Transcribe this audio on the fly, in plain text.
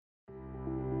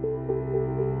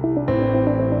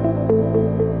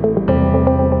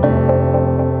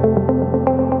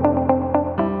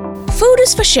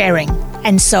is for sharing,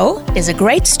 and so is a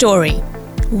great story.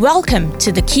 Welcome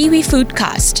to the Kiwi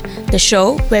Foodcast, the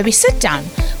show where we sit down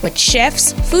with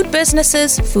chefs, food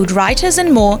businesses, food writers,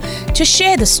 and more to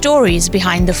share the stories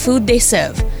behind the food they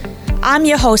serve. I'm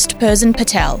your host, Perzan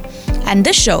Patel, and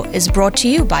this show is brought to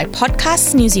you by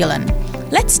Podcasts New Zealand.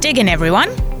 Let's dig in, everyone.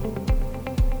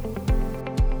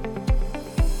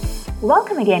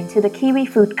 Welcome again to the Kiwi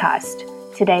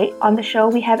Foodcast. Today on the show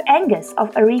we have Angus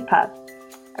of Arepa.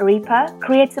 Arepa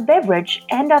creates a beverage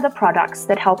and other products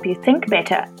that help you think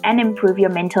better and improve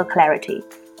your mental clarity.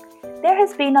 There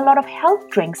has been a lot of health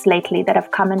drinks lately that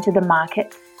have come into the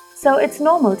market, so it's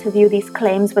normal to view these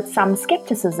claims with some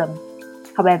skepticism.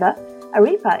 However,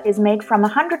 Arepa is made from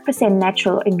 100%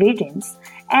 natural ingredients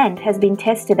and has been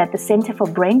tested at the Centre for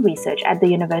Brain Research at the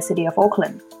University of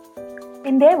Auckland.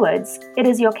 In their words, it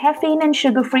is your caffeine and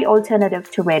sugar-free alternative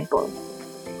to Red Bull.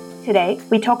 Today,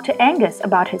 we talk to Angus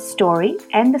about his story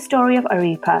and the story of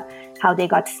Arepa, how they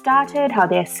got started, how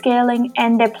they're scaling,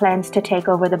 and their plans to take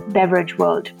over the beverage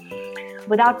world.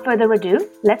 Without further ado,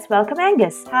 let's welcome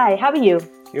Angus. Hi, how are you?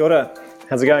 Kia ora.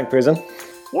 How's it going, Perzan?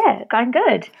 Yeah, going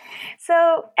good.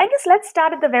 So, Angus, let's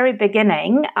start at the very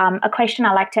beginning. A question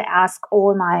I like to ask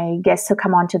all my guests who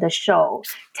come onto the show.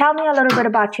 Tell me a little bit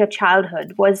about your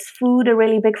childhood. Was food a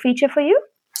really big feature for you?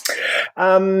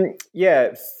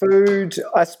 Food,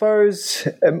 I suppose.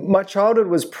 My childhood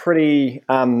was pretty,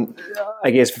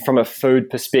 I guess, from a food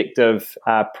perspective,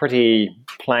 pretty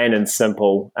plain and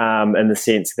simple in the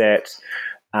sense that,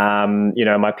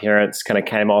 my parents kind of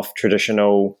came off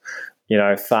traditional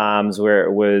farms where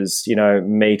it was,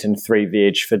 meat and 3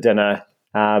 veg for dinner.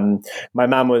 My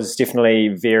mum was definitely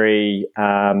very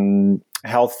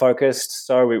health focused,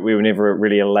 so we were never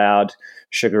really allowed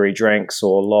sugary drinks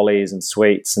or lollies and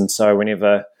sweets. And so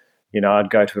whenever, I'd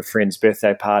go to a friend's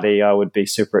birthday party, I would be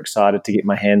super excited to get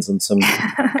my hands on some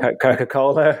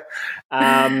Coca-Cola.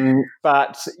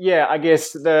 But yeah, I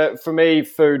guess for me,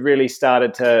 food really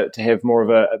started to have more of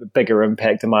a bigger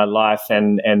impact in my life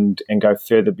and go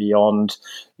further beyond,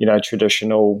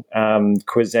 traditional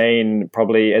cuisine,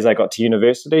 probably as I got to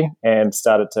university and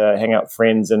started to hang out with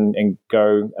friends and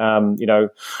go,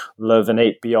 live and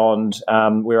eat beyond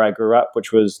where I grew up,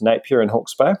 which was Napier and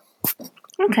Hawke's Bay.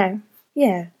 Okay,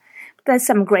 yeah. There's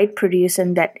some great produce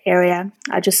in that area.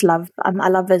 I just love. I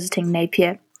love visiting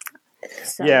Napier.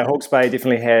 So. Yeah, Hawke's Bay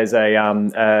definitely has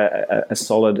a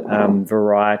solid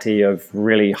variety of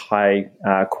really high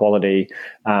quality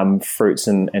fruits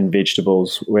and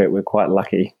vegetables. We're quite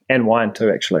lucky, and wine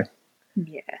too, actually.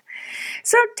 Yeah.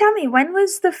 So tell me, when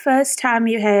was the first time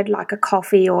you had like a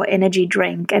coffee or energy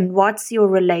drink, and what's your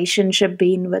relationship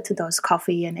been with those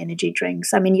coffee and energy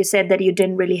drinks? I mean, you said that you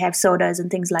didn't really have sodas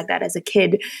and things like that as a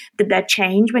kid. Did that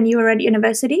change when you were at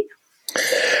university?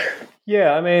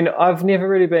 Yeah, I mean, I've never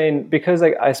really been, because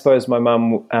I suppose my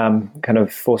mum kind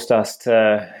of forced us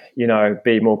to,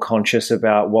 be more conscious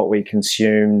about what we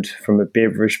consumed from a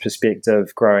beverage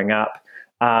perspective growing up.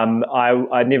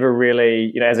 I never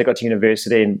really, as I got to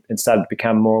university and started to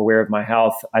become more aware of my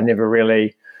health, I never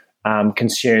really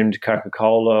consumed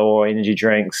Coca-Cola or energy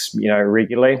drinks,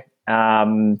 regularly.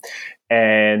 And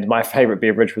my favorite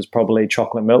beverage was probably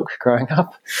chocolate milk growing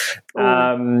up.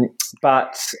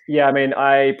 But yeah, I mean,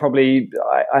 I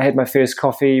had my first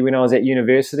coffee when I was at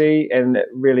university, and it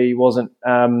really wasn't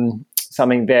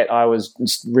something that I was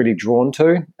really drawn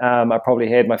to. I probably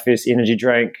had my first energy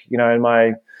drink, in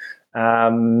my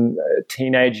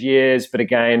teenage years, but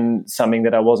again, something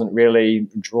that I wasn't really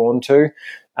drawn to.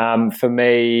 For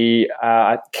me,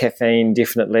 caffeine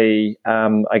definitely,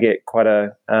 I get quite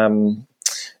a,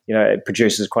 it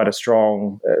produces quite a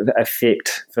strong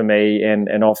effect for me,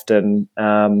 and often,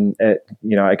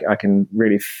 I can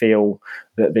really feel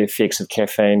the effects of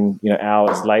caffeine,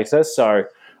 hours later. So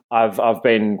I've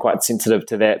been quite sensitive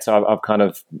to that. So I've kind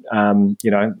of,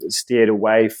 steered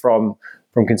away from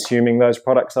consuming those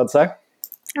products, I'd say.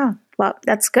 Oh, well,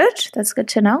 that's good. That's good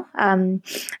to know.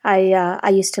 I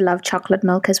used to love chocolate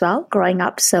milk as well growing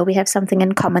up, so we have something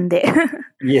in common there.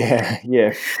 Yeah.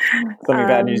 Something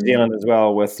about New Zealand as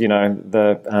well with,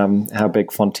 the how big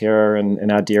Fonterra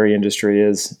and our dairy industry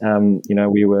is.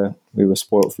 We were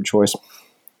spoiled for choice.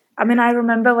 I mean, I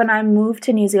remember when I moved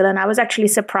to New Zealand, I was actually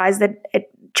surprised that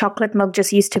chocolate milk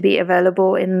just used to be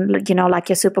available in, like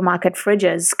your supermarket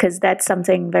fridges, because that's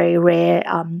something very rare.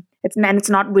 It's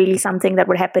not really something that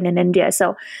would happen in India.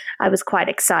 So I was quite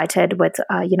excited with,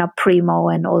 Primo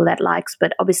and all that likes,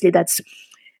 but obviously that's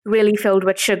really filled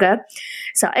with sugar.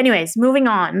 So anyways, moving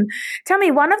on. Tell me,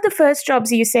 one of the first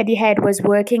jobs you said you had was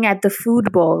working at the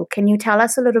Food Bowl. Can you tell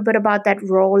us a little bit about that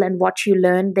role and what you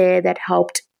learned there that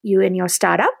helped you in your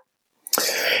startup?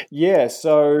 Yeah,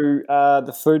 so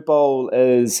the Food Bowl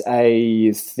is a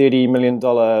 $30 million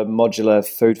modular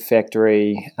food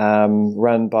factory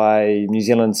run by New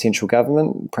Zealand central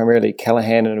government, primarily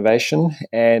Callaghan Innovation,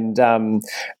 and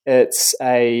it's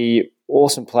a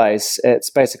awesome place. It's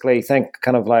basically, think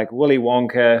kind of like Willy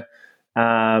Wonka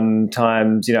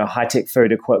times, high-tech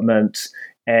food equipment,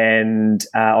 and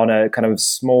on a kind of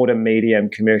small to medium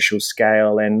commercial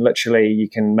scale, and literally you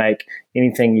can make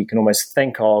anything you can almost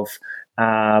think of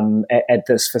at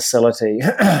this facility.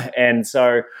 And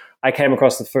so I came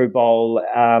across the Food Bowl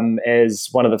as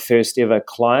one of the first ever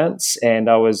clients, and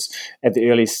I was at the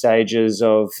early stages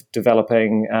of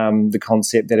developing the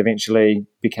concept that eventually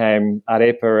became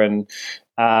Arepa, and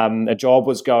a job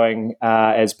was going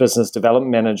as business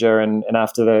development manager. And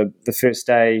after the first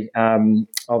day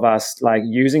of us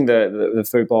using the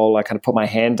Food Bowl, I kind of put my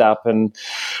hand up, and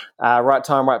right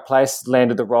time, right place,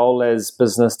 landed the role as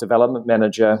business development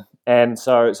manager. And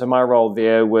so my role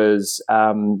there was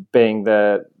being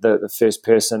the first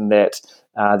person that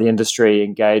the industry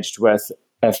engaged with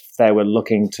if they were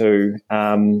looking to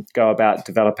go about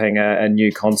developing a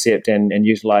new concept and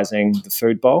utilizing the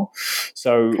Food Bowl.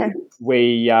 So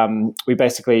we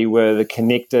basically were the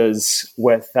connectors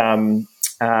with the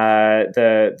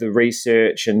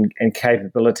research and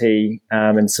capability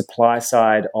and supply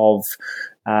side of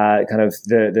kind of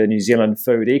the New Zealand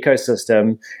food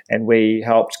ecosystem, and we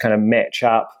helped kind of match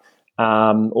up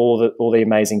all the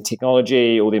amazing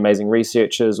technology, all the amazing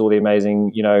researchers, all the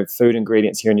amazing food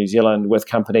ingredients here in New Zealand with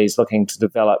companies looking to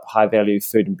develop high value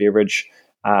food and beverage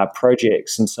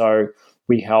projects. And so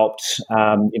we helped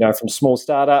from small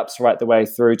startups right the way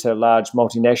through to large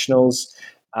multinationals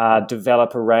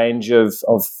develop a range of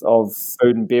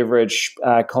food and beverage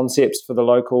concepts for the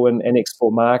local and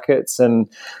export markets. And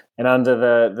under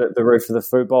the roof of the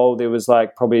Food Bowl, there was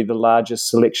probably the largest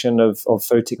selection of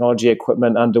food technology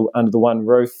equipment under the one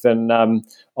roof. And on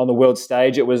the world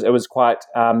stage, it was quite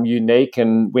unique.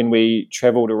 And when we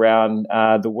travelled around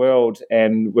the world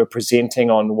and were presenting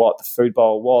on what the Food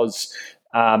Bowl was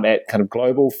at kind of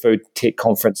global food tech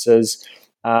conferences,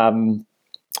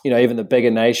 even the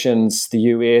bigger nations, the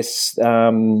US,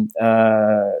 Holland,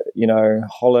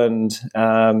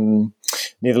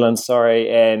 Netherlands,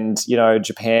 and,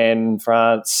 Japan,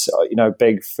 France,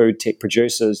 big food tech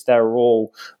producers, they were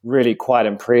all really quite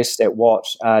impressed at what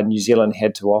New Zealand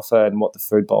had to offer and what the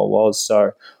Food Bowl was.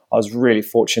 So I was really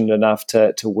fortunate enough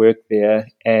to work there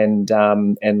and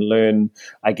learn,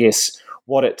 I guess,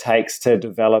 what it takes to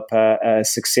develop a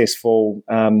successful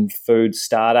food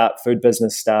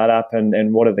business startup,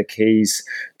 and what are the keys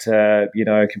to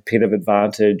competitive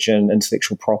advantage and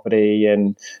intellectual property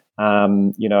and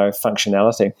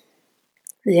functionality.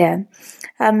 Yeah,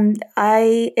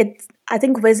 I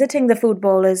think visiting the Food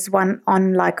Bowl is one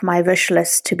on my wish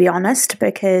list, to be honest,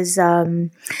 because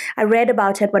I read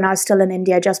about it when I was still in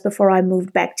India just before I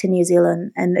moved back to New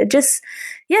Zealand, and it just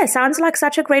sounds like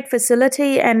such a great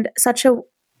facility and such a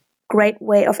great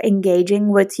way of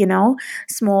engaging with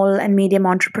small and medium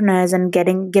entrepreneurs and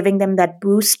giving them that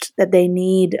boost that they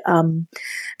need,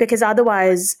 because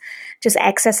otherwise just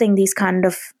accessing these kind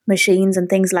of machines and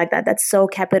things like that's so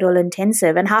capital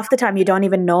intensive, and half the time you don't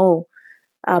even know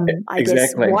I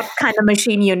guess what kind of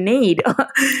machine you need.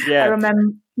 Yeah. I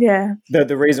remember. Yeah.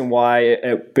 The reason why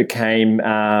it became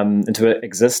into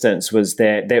existence was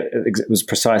that it was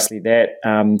precisely that.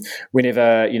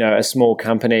 Whenever a small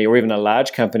company or even a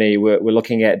large company were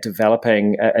looking at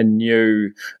developing a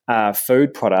new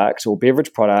food product or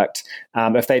beverage product,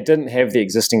 if they didn't have the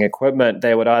existing equipment,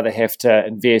 they would either have to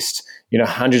invest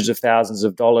hundreds of thousands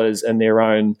of dollars in their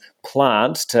own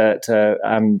plant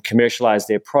to commercialize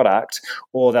their product,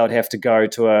 or they would have to go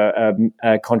to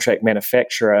a contract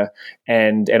manufacturer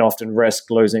and often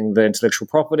risk losing the intellectual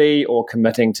property or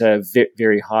committing to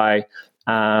very high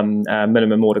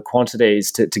minimum order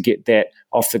quantities to get that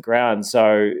off the ground.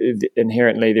 So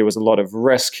inherently there was a lot of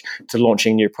risk to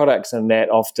launching new products, and that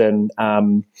often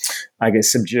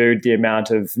subdued the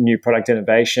amount of new product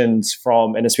innovations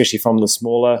and especially from the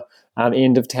smaller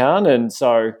end of town. And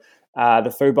so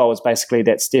the Food Bowl was basically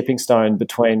that stepping stone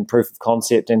between proof of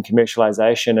concept and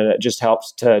commercialization, and it just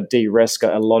helps to de-risk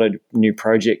a lot of new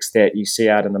projects that you see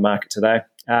out in the market today.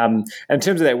 In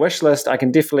terms of that wish list, I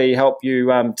can definitely help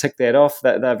you tick that off.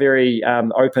 They're very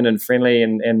open and friendly,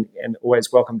 and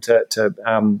always welcome to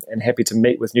and happy to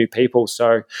meet with new people.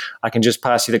 So I can just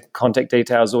pass you the contact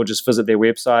details, or just visit their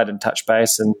website and touch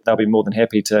base, and they'll be more than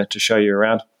happy to show you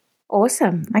around.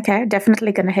 Awesome. Okay,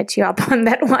 definitely going to hit you up on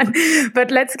that one. But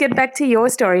let's get back to your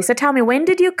story. So tell me, when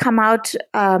did you come out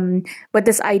with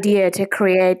this idea to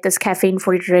create this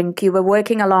caffeine-free drink? You were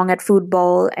working along at Food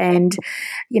Bowl, and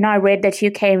I read that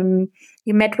you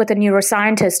met with a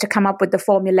neuroscientist to come up with the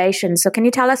formulation. So can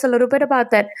you tell us a little bit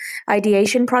about that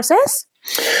ideation process?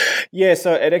 Yeah,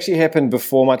 so it actually happened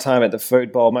before my time at the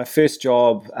Food Bowl. My first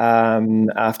job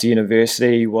after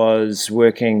university was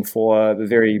working for a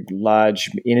very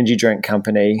large energy drink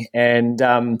company, and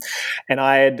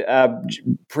I had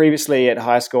previously at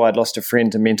high school I'd lost a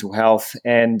friend to mental health,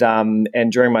 and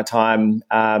during my time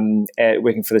at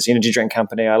working for this energy drink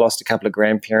company, I lost a couple of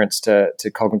grandparents to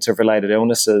cognitive related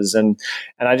illnesses, and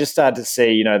I just started to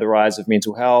see the rise of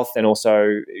mental health, and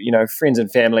also friends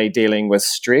and family dealing with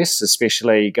stress, especially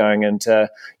going into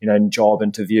job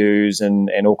interviews and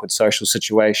awkward social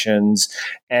situations,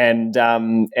 and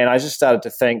I just started to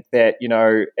think that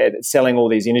selling all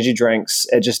these energy drinks,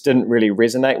 it just didn't really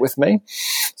resonate with me.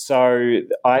 So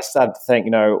I started to think,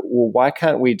 well, why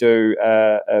can't we do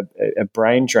a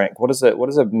brain drink? What does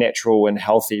a natural and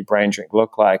healthy brain drink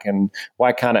look like, and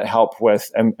why can't it help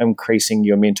with increasing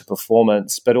your mental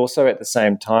performance, but also at the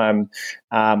same time,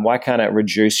 why can't it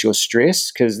reduce your stress?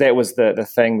 Because that was the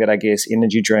thing that I guess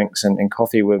energy drinks and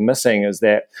coffee were missing, is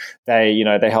that they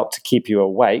help to keep you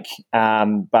awake,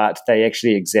 but they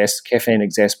actually caffeine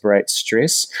exasperates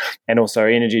stress. And also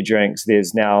energy drinks,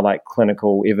 there's now like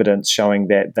clinical evidence showing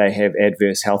that they have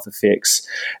adverse health effects.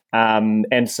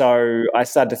 And so I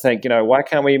started to think,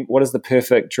 what does the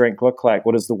perfect drink look like?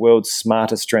 What does the world's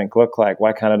smartest drink look like?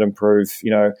 Why can't it improve,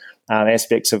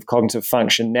 aspects of cognitive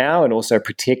function now and also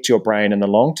protect your brain in the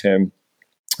long term?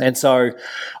 And so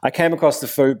I came across the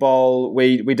Food Bowl.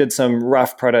 We did some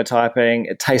rough prototyping.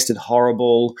 It tasted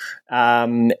horrible.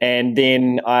 And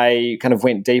then I kind of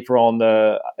went deeper on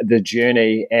the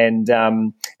journey. And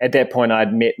at that point,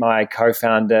 I'd met my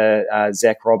co-founder,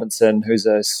 Zach Robinson, who's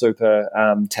a super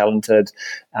talented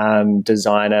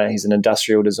designer. He's an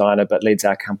industrial designer, but leads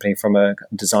our company from a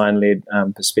design-led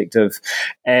perspective.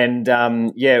 And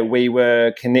we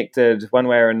were connected one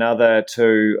way or another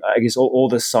to, I guess, all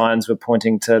the signs were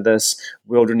pointing to this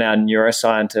world-renowned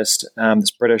neuroscientist,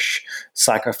 this British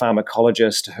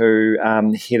psychopharmacologist who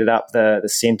headed up the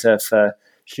Centre for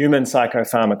Human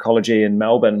Psychopharmacology in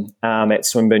Melbourne at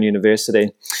Swinburne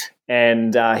University.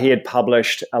 And he had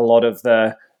published a lot of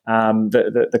the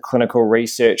clinical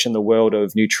research in the world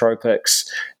of nootropics,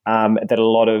 that a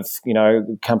lot of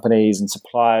companies and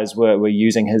suppliers were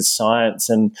using his science.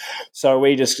 And so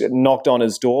we just knocked on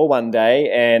his door one day,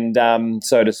 and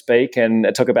so to speak, and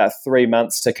it took about 3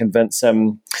 months to convince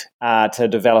him to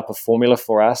develop a formula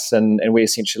for us, and we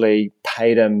essentially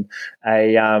paid him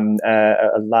a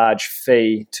large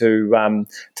fee to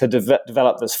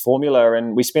develop this formula.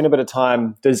 And we spent a bit of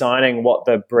time designing what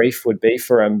the brief would be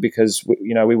for him, because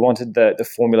we wanted the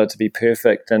formula to be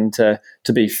perfect and to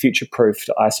be future-proofed,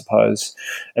 I suppose.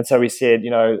 And so we said,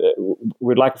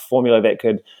 we'd like a formula that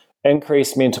could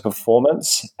increase mental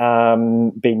performance,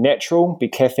 be natural, be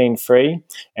caffeine-free,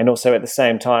 and also at the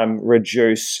same time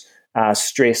reduce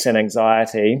stress and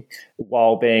anxiety,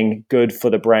 while being good for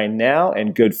the brain now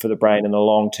and good for the brain in the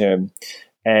long term.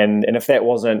 And if that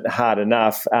wasn't hard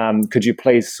enough, could you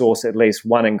please source at least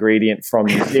one ingredient from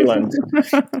New Zealand,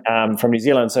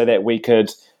 so that we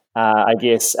could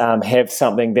have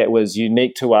something that was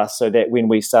unique to us, so that when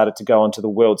we started to go onto the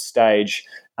world stage,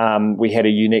 we had a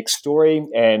unique story,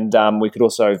 and we could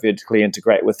also vertically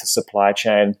integrate with the supply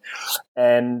chain.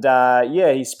 And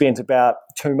he spent about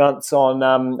 2 months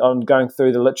on going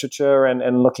through the literature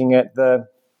and looking at the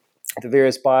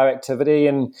various bioactivity,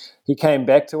 and he came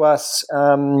back to us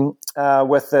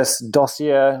with this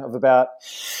dossier of about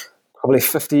probably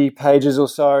 50 pages or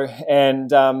so,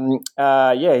 and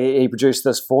he produced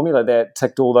this formula that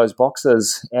ticked all those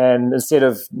boxes. And instead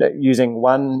of using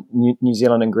one New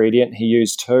Zealand ingredient, he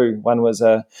used two. One was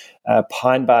a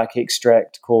pine bark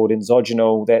extract called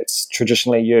Enzogenol that's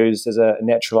traditionally used as a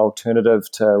natural alternative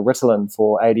to Ritalin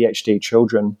for ADHD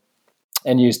children,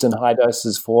 and used in high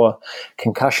doses for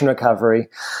concussion recovery.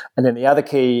 And then the other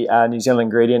key New Zealand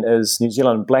ingredient is New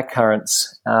Zealand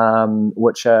blackcurrants,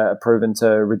 which are proven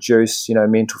to reduce,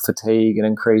 mental fatigue and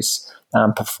increase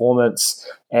performance.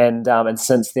 And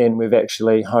since then, we've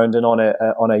actually honed in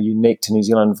on a unique to New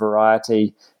Zealand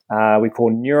variety we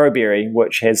call Neuroberry,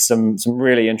 which has some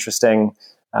really interesting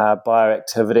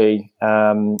bioactivity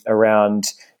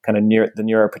around kind of the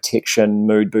neuroprotection,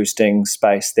 mood boosting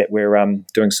space that we're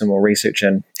doing some more research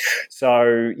in.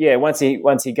 So once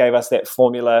he gave us that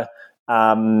formula,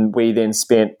 we then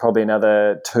spent probably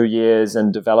another 2 years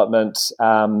in development,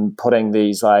 putting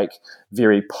these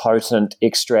very potent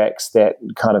extracts that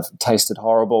kind of tasted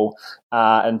horrible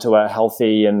into a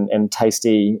healthy and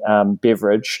tasty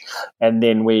beverage. And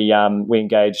then we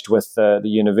engaged with the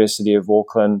University of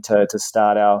Auckland to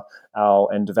start our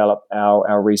and develop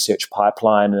our research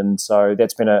pipeline, and so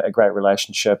that's been a great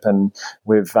relationship. And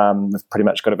we've pretty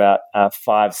much got about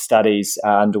 5 studies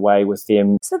underway with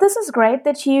them. So this is great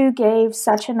that you gave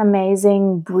such an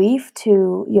amazing brief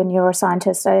to your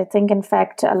neuroscientist. I think, in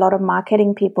fact, a lot of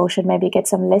marketing people should maybe get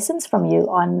some lessons from you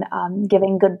on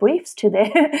giving good briefs to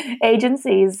their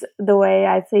agencies. The way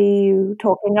I see you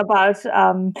talking about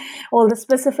all the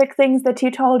specific things that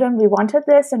you told them, we wanted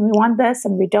this and we want this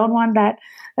and we don't want that.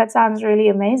 That sounds really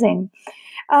amazing.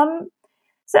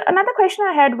 So another question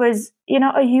I had was,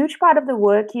 a huge part of the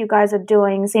work you guys are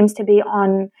doing seems to be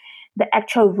on the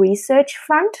actual research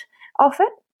front of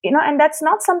it, and that's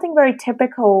not something very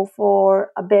typical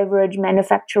for a beverage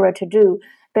manufacturer to do,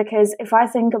 because if I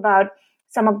think about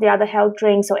some of the other health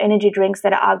drinks or energy drinks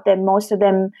that are out there, most of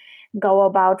them go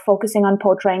about focusing on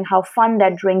portraying how fun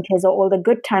that drink is or all the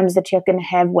good times that you're going to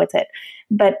have with it.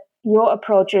 But your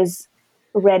approach is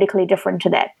radically different to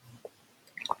that.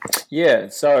 Yeah,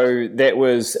 so that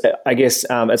was, I guess,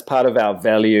 as part of our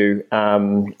value,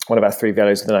 one of our 3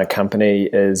 values within our company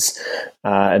is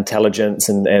intelligence,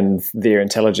 and their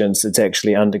intelligence, it's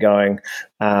actually undergoing,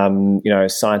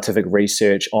 scientific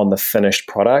research on the finished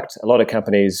product. A lot of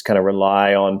companies kind of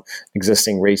rely on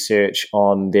existing research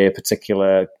on their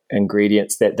particular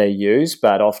ingredients that they use,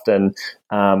 but often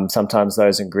sometimes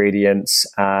those ingredients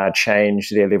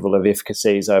change their level of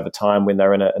efficacies over time when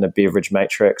they're in a beverage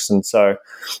matrix. And so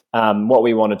what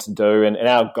we wanted to do, and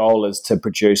our goal is to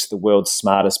produce the world's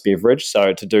smartest beverage.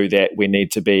 So to do that, we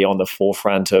need to be on the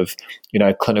forefront of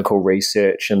clinical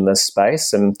research in this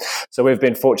space. And so we've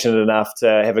been fortunate enough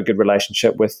to have a good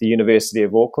relationship with the University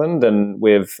of Auckland, and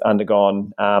we're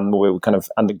undergoing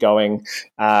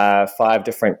 5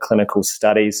 different clinical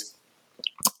studies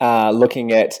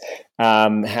looking at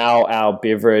how our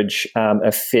beverage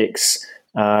affects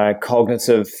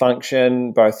cognitive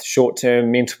function, both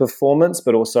short-term mental performance,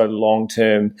 but also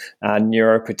long-term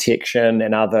neuroprotection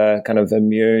and other kind of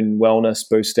immune wellness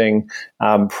boosting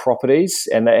properties.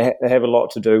 And they have a lot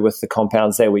to do with the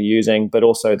compounds that we're using, but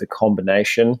also the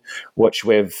combination, which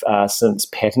we've since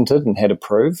patented and had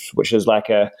approved, which is like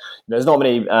there's not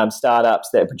many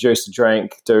startups that produce a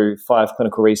drink, do 5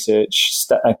 clinical research,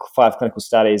 5 clinical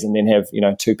studies, and then have,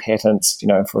 2 patents,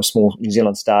 for a small New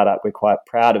Zealand startup. We're quite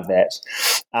proud of that.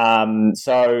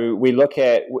 So we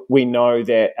know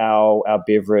that our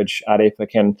beverage, Arepa,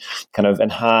 can kind of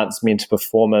enhance mental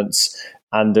performance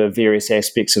under various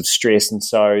aspects of stress. And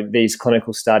so these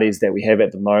clinical studies that we have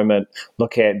at the moment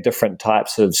look at different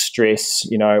types of stress,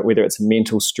 whether it's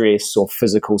mental stress or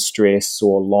physical stress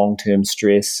or long-term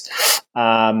stress.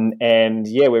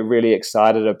 We're really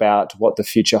excited about what the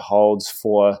future holds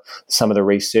for some of the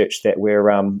research that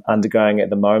we're undergoing at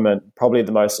the moment. Probably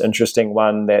the most interesting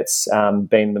one that's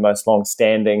been the most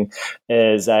long-standing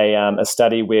is a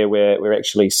study where we're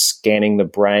actually scanning the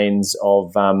brains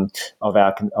of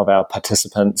our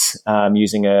participants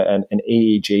using an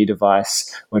EEG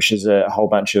device, which is a whole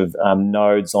bunch of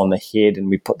nodes on the head, and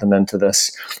we put them into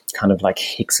this kind of like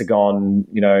hexagon,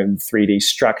 3D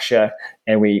structure,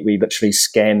 and we literally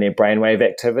scan their brainwave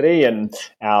activity. And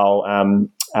our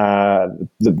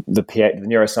the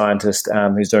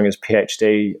neuroscientist who's doing his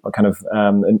PhD kind of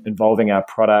involving our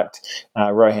product,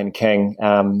 Rohan King,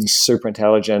 he's super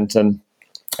intelligent, and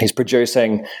he's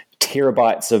producing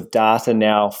terabytes of data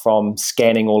now from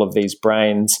scanning all of these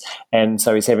brains. And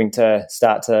so he's having to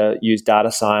start to use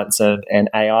data science and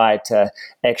AI to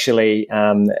actually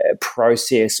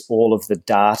process all of the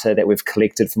data that we've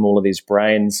collected from all of these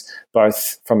brains,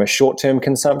 both from a short-term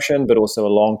consumption, but also a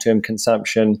long-term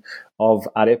consumption of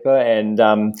Arepa.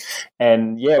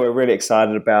 And we're really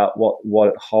excited about what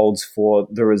it holds for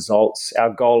the results. Our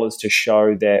goal is to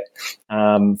show that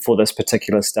for this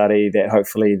particular study that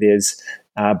hopefully there's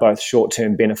both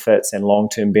short-term benefits and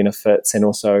long-term benefits, and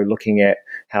also looking at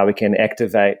how we can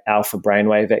activate alpha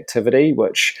brainwave activity,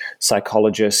 which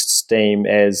psychologists deem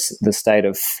as the state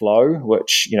of flow,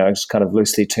 which is kind of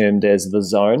loosely termed as the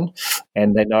zone,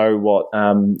 and they know what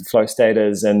flow state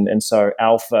is, and so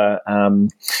alpha.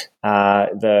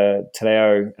 The Te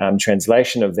Reo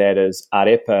translation of that is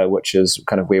Arepa, which is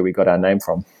kind of where we got our name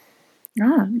from.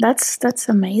 Oh, that's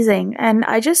amazing. And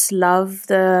I just love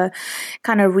the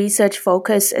kind of research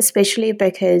focus, especially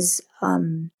because,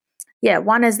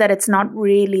 one is that it's not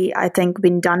really, I think,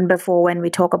 been done before when we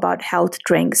talk about health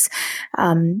drinks.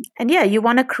 You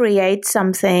want to create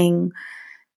something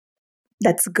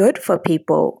that's good for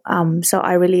people. So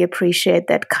I really appreciate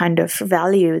that kind of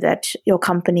value that your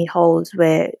company holds,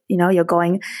 where you're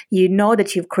going,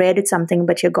 that you've created something,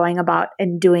 but you're going about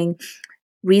and doing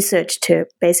research to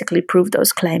basically prove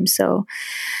those claims. So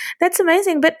that's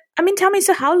amazing. But I mean, tell me,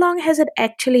 so how long has it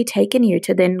actually taken you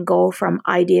to then go from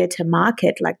idea to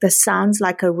market? Like, this sounds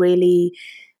like a really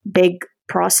big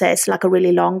process, like a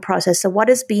really long process. So what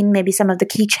has been maybe some of the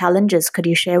key challenges? Could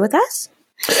you share with us?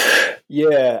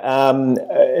 Yeah,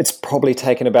 it's probably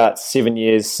taken about 7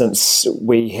 years since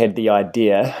we had the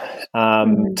idea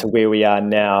to where we are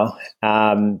now.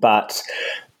 But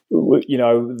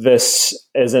this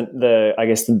isn't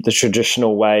the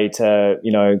traditional way to,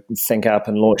 think up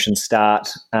and launch and start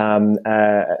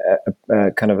a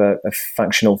kind of a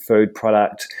functional food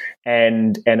product.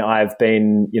 And I've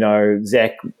been,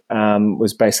 Zach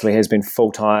has been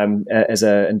full-time as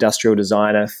an industrial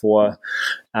designer for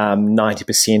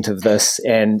 90% of this,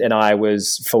 and I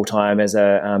was full-time as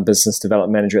a business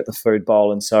development manager at the Food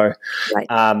Bowl. And so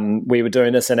we were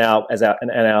doing this in our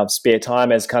spare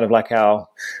time as kind of like our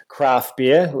craft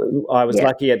beer. I was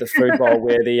lucky at the Food Bowl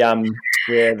where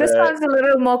this sounds a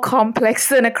little more complex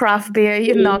than a craft beer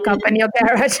you knock up in your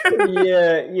garage.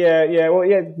 Yeah. Well,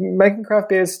 making craft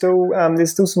beer is still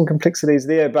there's still some complexities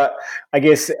there, but I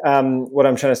guess what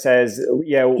I'm trying to say is,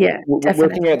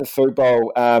 working at the Food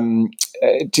Bowl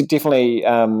definitely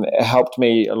helped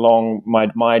me along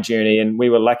my journey, and we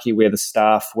were lucky where the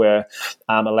staff were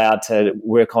allowed to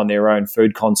work on their own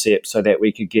food concept so that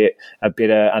we could get a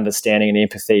better understanding and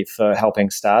empathy for helping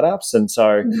startups. And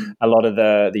so a lot of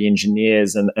the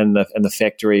engineers in the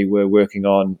factory were working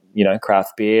on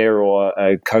craft beer or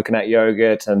coconut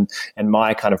yogurt, and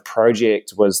my kind of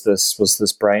project was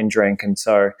this brain drink. And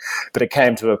so, but it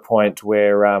came to a point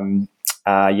where I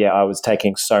was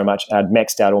taking so much. I'd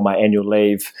maxed out all my annual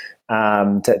leave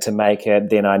to make it.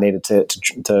 Then I needed to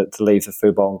leave the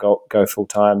Food Bowl and go full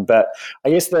time. But I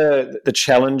guess the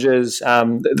challenges,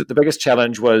 the biggest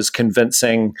challenge was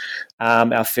convincing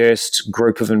our first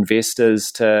group of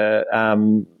investors to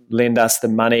lend us the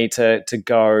money to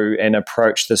go and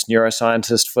approach this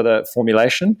neuroscientist for the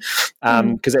formulation,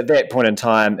 because at that point in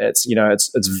time, it's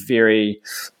very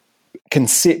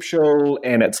conceptual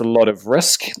and it's a lot of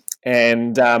risk.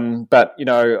 And but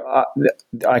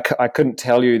I couldn't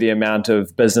tell you the amount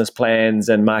of business plans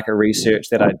and market research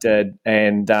that I did,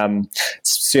 and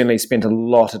certainly spent a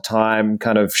lot of time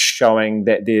kind of showing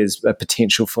that there's a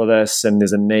potential for this and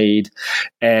there's a need.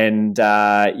 And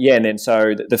and then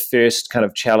so the first kind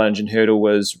of challenge and hurdle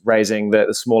was raising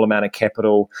the small amount of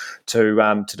capital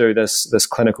to do this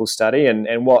clinical study.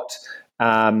 And what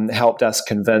helped us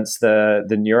convince the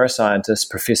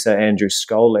neuroscientist, Professor Andrew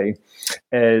Scoley,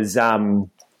 is Zach,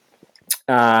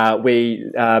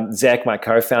 my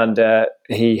co-founder,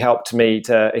 he helped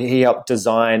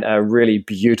design a really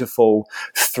beautiful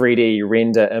 3D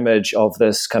render image of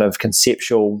this kind of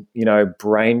conceptual,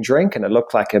 brain drink. And it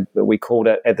looked like we called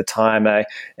it at the time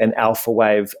an alpha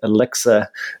wave elixir,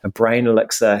 a brain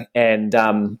elixir. And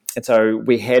so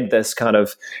we had this kind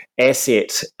of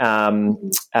asset,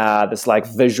 this like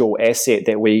visual asset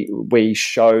that we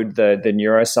showed the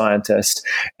neuroscientist,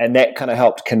 and that kind of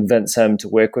helped convince him to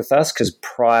work with us, because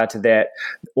prior to that,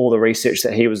 all the research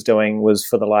that he was doing was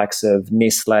for the likes of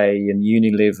Nestle and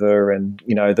Unilever and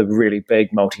the really big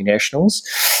multinationals.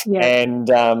 And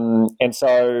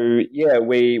so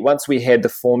once we had the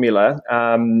formula,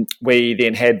 we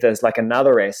then had this like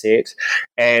another asset,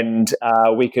 and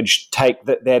we could take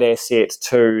that asset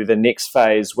to the next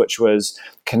phase, which was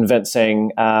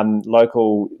convincing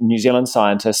local New Zealand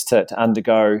scientists to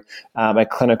undergo a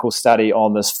clinical study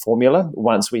on this formula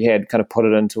once we had kind of put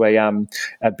it into a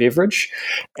beverage.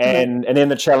 And then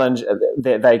the challenge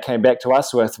that they came back to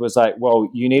us with was like, well,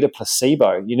 you need a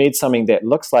placebo. You need something that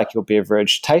looks like your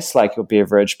beverage, tastes like your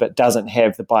beverage, but doesn't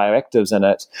have the bioactives in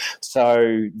it.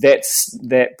 So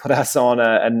that put us on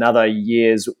another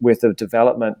year's worth of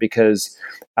development, because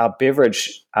our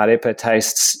beverage, Arepa,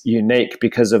 tastes unique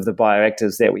because of the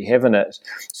bioactives that we have in it.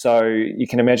 So you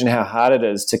can imagine how hard it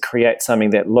is to create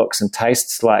something that looks and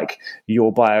tastes like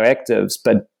your bioactives,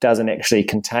 but doesn't actually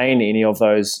contain any of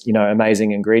those,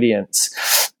 amazing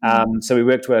ingredients. So we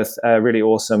worked with a really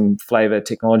awesome flavor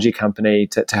technology company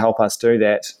to help us do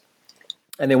that.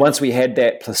 And then once we had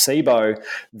that placebo,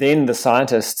 then the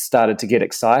scientists started to get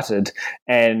excited.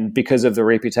 And because of the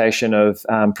reputation of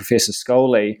Professor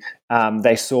Scoley,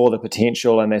 they saw the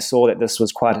potential, and they saw that this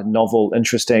was quite a novel,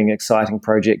 interesting, exciting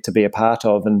project to be a part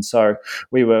of. And so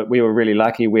we were really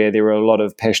lucky where there were a lot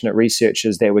of passionate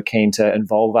researchers that were keen to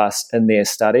involve us in their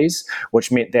studies,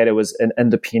 which meant that it was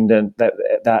independent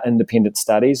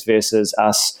studies versus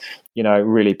us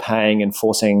really paying and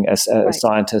forcing a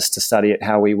scientist to study it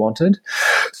how we wanted.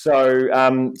 So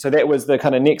that was the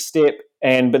kind of next step.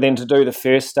 But then to do the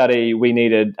first study, we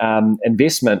needed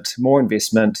more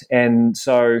investment, and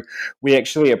so we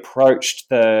actually approached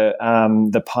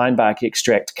the pine bark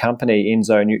extract company,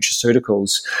 Enzo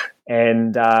Nutraceuticals,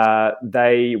 and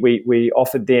we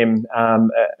offered them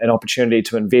an opportunity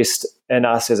to invest in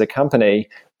us as a company.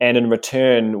 And in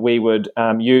return, we would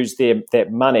use that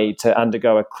money to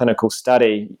undergo a clinical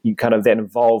study, that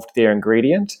involved their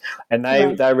ingredient. And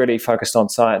they really focused on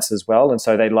science as well. And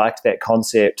so they liked that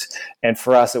concept. And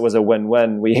for us, it was a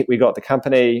win-win. We got the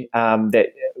company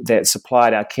that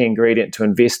supplied our key ingredient to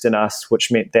invest in us,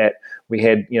 which meant that we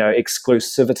had,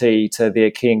 exclusivity to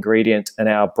their key ingredient in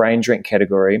our brain drink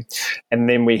category. And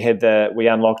then we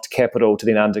unlocked capital to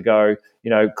then undergo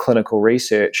clinical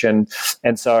research. And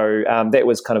so that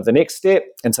was kind of the next step.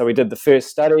 And so we did the first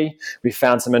study. We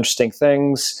found some interesting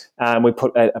things. We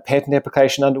put a patent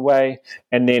application underway.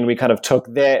 And then we kind of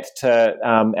took that to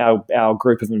our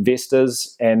group of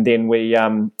investors. And then we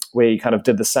kind of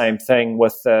did the same thing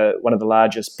with one of the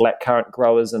largest blackcurrant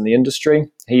growers in the industry.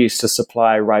 He used to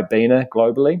supply Ribena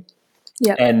globally.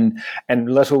 Yeah. And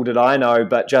little did I know,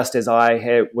 but just as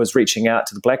I was reaching out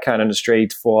to the blackcurrant industry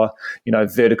for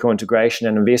vertical integration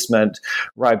and investment,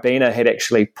 Ribena had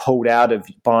actually pulled out of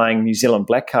buying New Zealand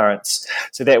blackcurrants.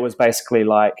 So that was basically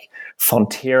like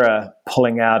Fonterra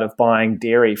pulling out of buying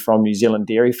dairy from New Zealand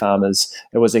dairy farmers.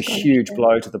 It was a huge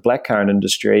blow to the blackcurrant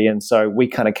industry, and so we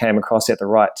kind of came across at the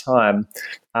right time.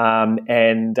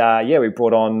 We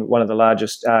brought on one of the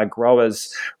largest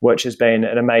growers, which has been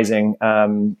an amazing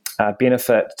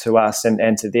benefit to us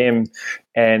and to them.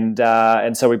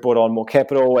 And so we brought on more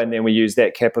capital, and then we used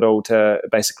that capital to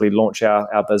basically launch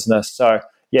our business. So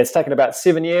it's taken about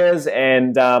 7 years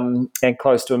and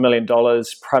close to $1 million,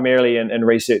 primarily in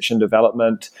research and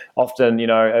development. Often,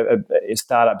 a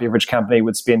startup beverage company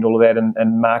would spend all of that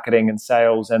in marketing and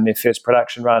sales and their first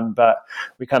production run, but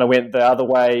we kind of went the other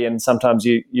way. And sometimes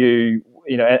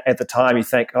at the time you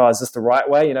think, oh, is this the right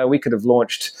way? We could have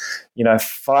launched,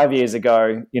 5 years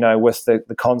ago, with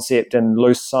the concept and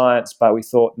loose science, but we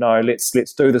thought, no, let's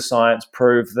do the science,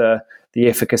 prove the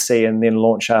efficacy, and then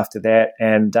launch after that.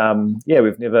 And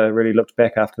we've never really looked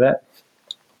back after that.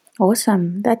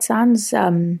 Awesome. That sounds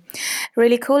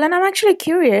really cool. And I'm actually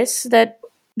curious that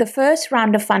the first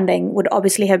round of funding would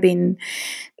obviously have been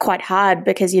quite hard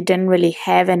because you didn't really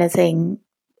have anything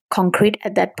concrete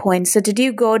at that point. So did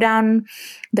you go down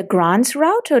the grants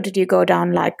route, or did you go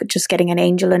down like just getting an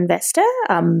angel investor?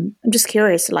 I'm just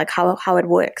curious, like how it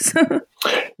works.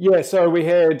 Yeah, so we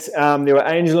had there were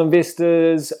angel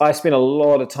investors. I spent a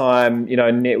lot of time,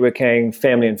 networking,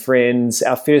 family and friends.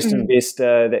 Our first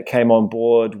investor that came on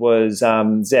board was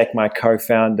Zach, my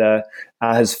co-founder,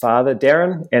 his father,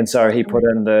 Darren. And so he put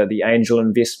in the angel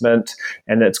investment,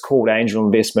 and it's called angel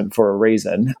investment for a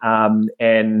reason,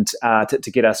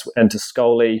 to get us into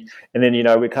Scholey. And then,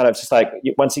 we kind of just like,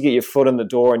 once you get your foot in the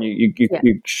door and you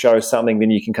show something, then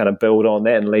you can kind of build on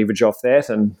that and leverage off that.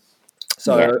 And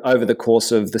so over the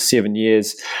course of the 7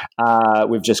 years,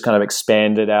 we've just kind of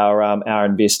expanded our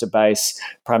investor base,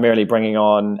 primarily bringing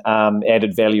on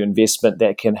added value investment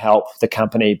that can help the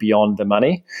company beyond the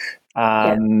money.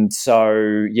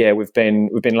 So we've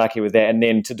been lucky with that. And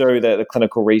then to do the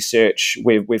clinical research,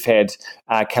 we've had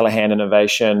Callaghan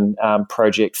Innovation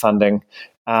project funding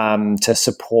to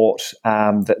support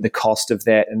the cost of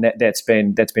that, and that's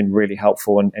been really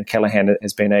helpful. And Callaghan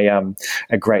has been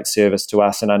a great service to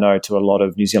us, and I know to a lot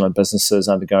of New Zealand businesses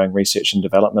undergoing research and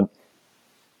development.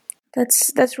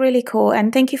 That's really cool,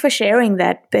 and thank you for sharing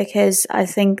that, because I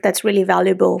think that's really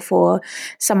valuable for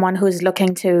someone who's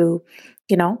looking to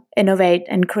innovate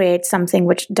and create something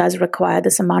which does require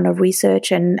this amount of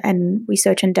research and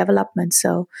research and development.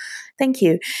 So thank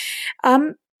you.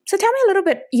 So tell me a little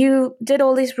bit, you did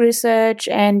all this research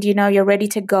and, you're ready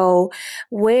to go.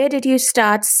 Where did you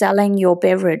start selling your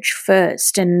beverage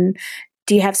first? And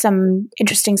do you have some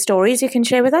interesting stories you can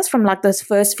share with us from like those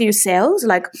first few sales?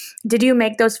 Like, did you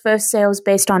make those first sales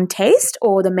based on taste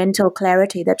or the mental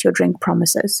clarity that your drink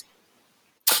promises?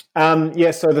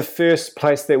 So the first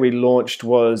place that we launched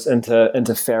was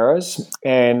into Farrows,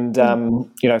 and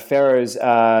Farrows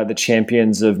are the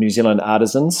champions of New Zealand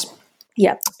artisans.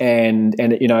 Yeah. And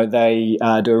they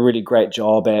do a really great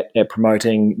job at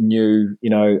promoting new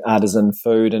artisan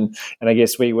food, and I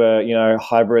guess we were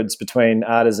hybrids between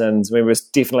artisans. We were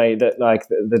definitely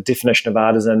the definition of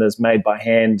artisan is made by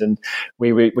hand, and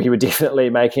we were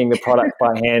definitely making the product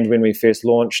by hand when we first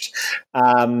launched.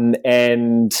 So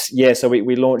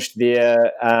we launched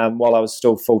there while I was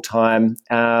still full time,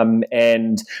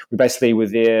 and we basically were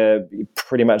there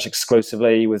pretty much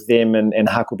exclusively with them and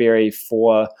Huckleberry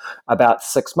for about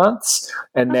 6 months,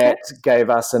 and that gave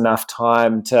us enough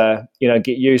time to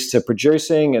get used to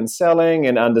producing and selling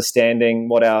and understanding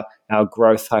what our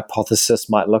growth hypothesis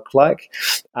might look like.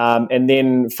 And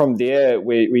then from there,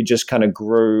 we just kind of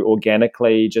grew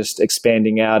organically, just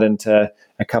expanding out into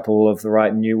a couple of the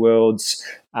right new worlds,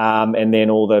 and then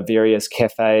all the various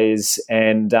cafes.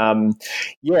 And it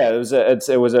was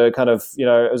a kind of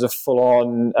it was a full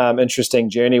on interesting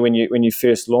journey when you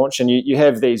first launch, and you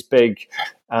have these big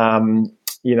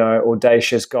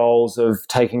audacious goals of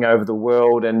taking over the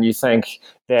world, and you think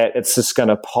that it's just going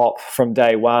to pop from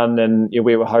day one. And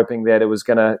we were hoping that it was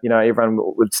going to, everyone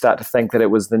would start to think that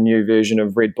it was the new version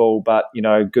of Red Bull, but,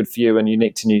 good for you and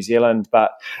unique to New Zealand.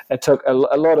 But it took a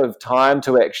lot of time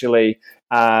to actually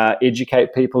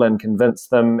educate people and convince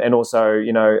them, and also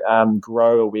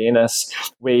grow awareness.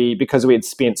 Because we had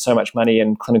spent so much money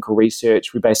in clinical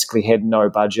research, we basically had no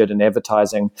budget in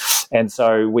advertising, and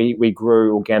so we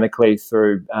grew organically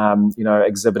through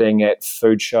exhibiting at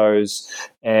food shows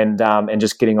and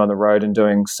just getting on the road and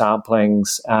doing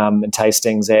samplings and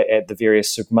tastings at the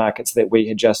various supermarkets that we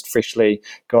had just freshly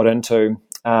got into.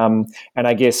 And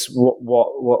I guess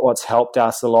what's helped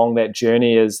us along that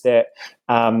journey is that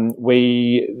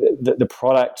the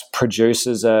product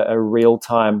produces a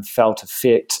real-time felt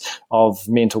effect of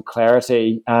mental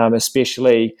clarity,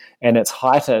 especially, and it's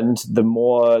heightened the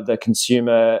more the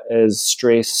consumer is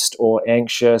stressed or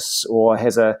anxious or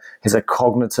has a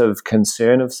cognitive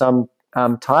concern of some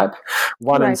type.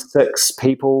 One in 6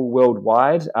 people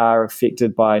worldwide are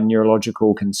affected by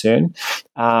neurological concern,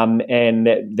 and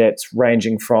that's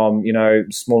ranging from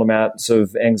small amounts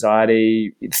of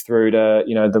anxiety through to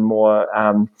the more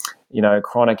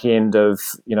chronic end of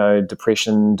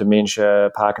depression,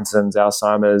 dementia, Parkinson's,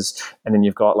 Alzheimer's, and then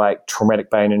you've got like traumatic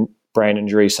brain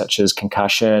injuries such as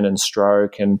concussion and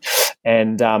stroke, and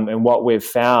what we've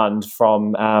found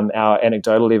from our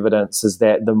anecdotal evidence is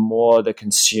that the more the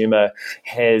consumer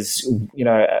has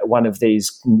one of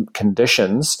these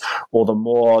conditions, or the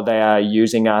more they are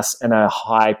using us in a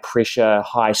high pressure,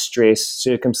 high stress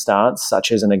circumstance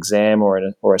such as an exam or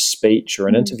a speech or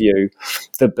an interview,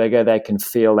 the bigger they can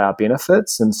feel our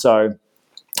benefits. And so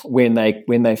when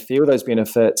they feel those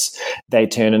benefits, they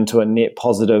turn into a net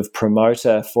positive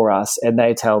promoter for us, and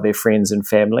they tell their friends and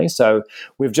family. So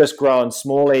we've just grown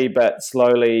smallly but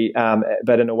slowly,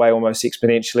 but in a way almost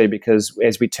exponentially, because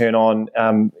as we turn on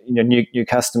new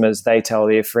customers, they tell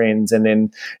their friends, and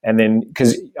then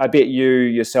because I bet you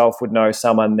yourself would know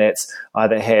someone that's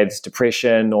either had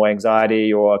depression or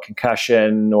anxiety or a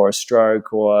concussion or a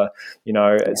stroke or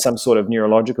some sort of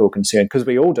neurological concern, because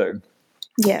we all do.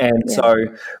 So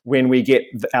when we get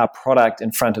our product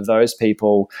in front of those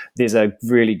people, there's a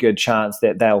really good chance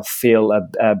that they'll feel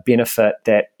a benefit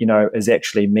that is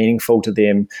actually meaningful to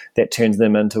them, that turns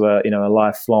them into a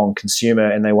lifelong consumer,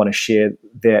 and they want to share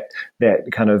that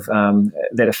kind of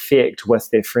that effect with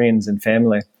their friends and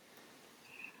family.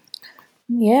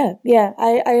 Yeah,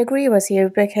 I agree with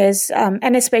you, because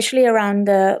and especially around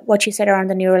what you said around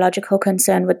the neurological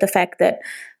concern, with the fact that,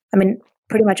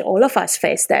 pretty much all of us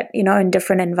face that, in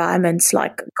different environments,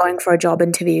 like going for a job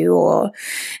interview or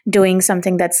doing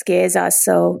something that scares us.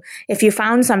 So if you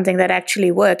found something that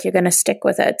actually worked, you're going to stick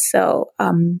with it. So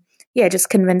just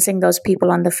convincing those people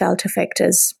on the felt effect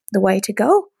is the way to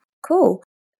go. Cool.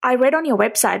 I read on your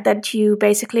website that you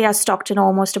basically are stocked in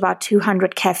almost about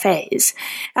 200 cafes.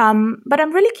 But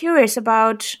I'm really curious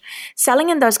about selling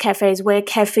in those cafes where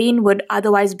caffeine would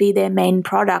otherwise be their main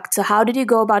product. So how did you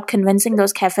go about convincing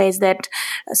those cafes that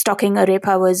stocking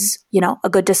Arepa was, a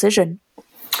good decision?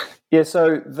 Yeah,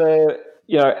 so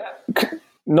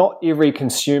not every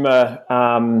consumer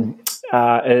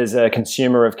is a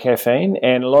consumer of caffeine,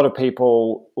 and a lot of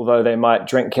people, although they might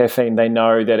drink caffeine, they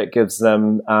know that it gives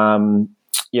them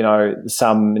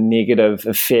some negative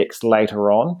effects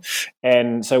later on.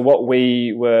 And so what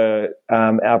we were,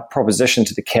 our proposition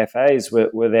to the cafes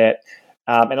were that,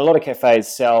 and a lot of cafes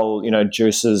sell,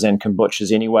 juices and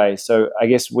kombuchas anyway. So I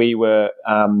guess we were,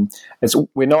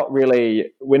 we're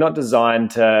not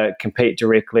designed to compete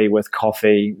directly with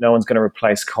coffee. No one's going to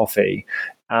replace coffee.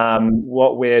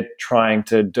 What we're trying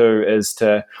to do is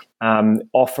to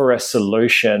offer a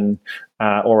solution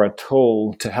or a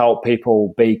tool to help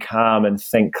people be calm and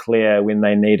think clear when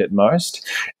they need it most.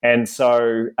 And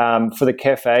so for the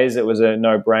cafes, it was a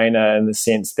no-brainer in the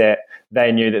sense that they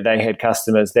knew that they had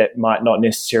customers that might not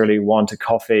necessarily want a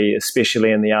coffee, especially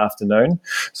in the afternoon.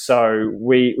 So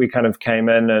we kind of came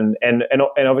in and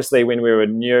obviously when we were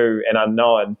new and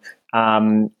unknown,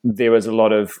 there was a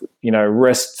lot of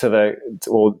risk to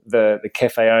the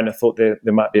cafe owner thought there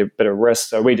might be a bit of risk.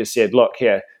 So we just said, look,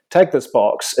 here, take this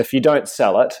box. If you don't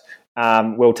sell it,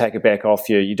 we'll take it back off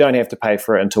you. You don't have to pay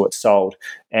for it until it's sold.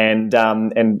 And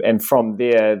from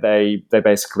there, they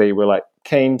basically were like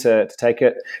keen to take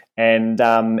it, and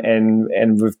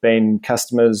we've been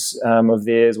customers of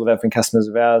theirs. Well, they've been customers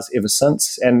of ours ever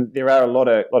since. And there are a lot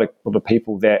of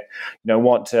people that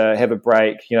want to have a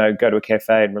break, go to a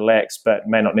cafe and relax, but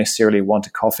may not necessarily want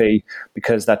a coffee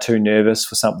because they're too nervous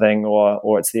for something,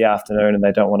 or it's the afternoon and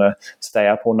they don't want to stay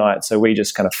up all night. So we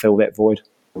just kind of fill that void.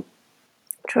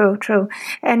 True.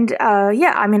 And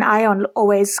I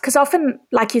always, because often,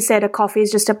 like you said, a coffee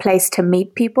is just a place to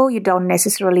meet people. You don't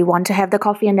necessarily want to have the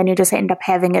coffee, and then you just end up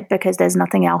having it because there's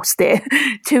nothing else there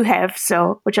to have.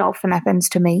 So, which often happens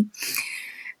to me.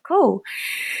 Cool.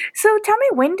 So tell me,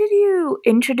 when did you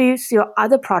introduce your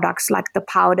other products like the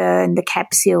powder and the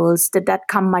capsules? Did that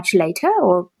come much later,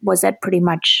 or was that pretty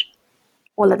much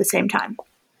all at the same time?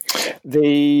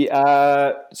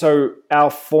 So our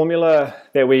formula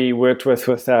that we worked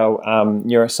with our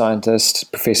neuroscientist,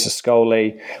 Professor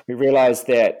Scully, we realized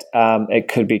that it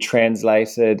could be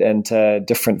translated into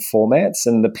different formats,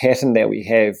 and the pattern that we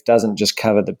have doesn't just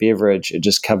cover the beverage, it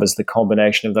just covers the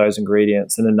combination of those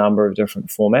ingredients in a number of different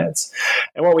formats.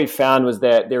 And what we found was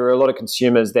that there were a lot of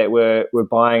consumers that were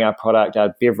buying our product,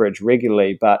 our beverage,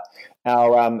 regularly, but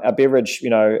our beverage,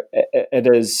 it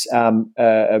is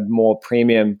a more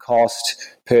premium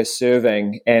cost per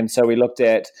serving. And so we looked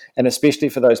at, and especially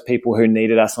for those people who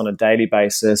needed us on a daily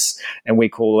basis, and we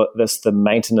call this the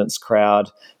maintenance crowd,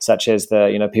 such as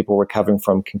the, people recovering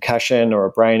from concussion or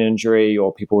a brain injury,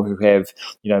 or people who have,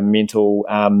 mental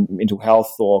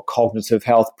health or cognitive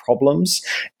health problems,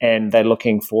 and they're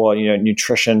looking for,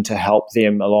 nutrition to help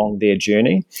them along their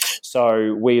journey.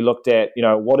 So we looked at,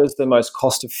 what is the most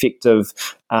cost-effective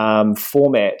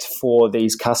format for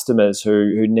these customers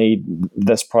who need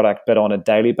this product but on a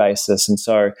daily basis. And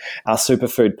so our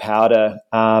superfood powder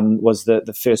was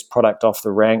the first product off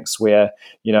the ranks, where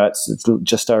it's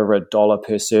just over $1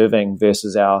 per serving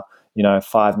versus our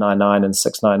 $5.99 and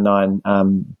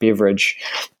 $6.99 beverage.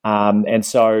 And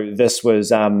so this was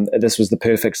the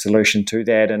perfect solution to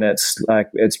that, and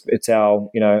it's our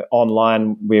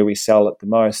online where we sell it the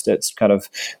most. It's kind of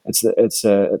it's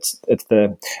a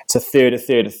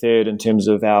third in terms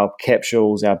of our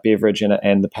capsules, our beverage,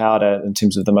 and the powder in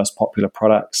terms of the most popular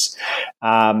products.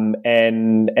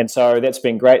 And so that's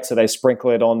been great. So they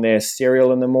sprinkle it on their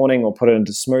cereal in the morning or put it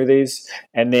into smoothies,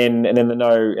 and then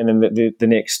the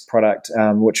next product,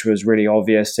 which was really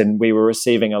obvious, and we were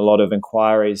receiving a lot of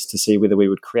inquiries to see whether we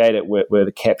would create it, were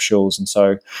the capsules. And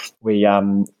so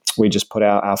we just put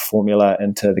our formula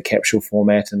into the capsule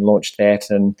format and launched that,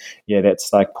 and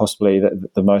that's like possibly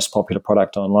the most popular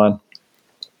product online.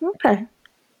 Okay,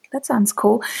 that sounds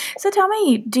cool. So tell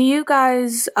me, do you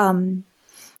guys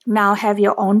now have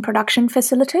your own production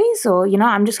facilities, or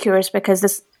I'm just curious because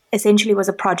this essentially was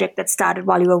a project that started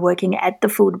while you were working at the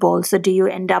Food Bowl. So do you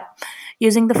end up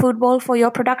using the Food Bowl for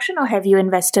your production, or have you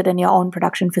invested in your own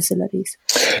production facilities?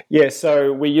 Yeah,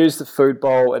 so we used the Food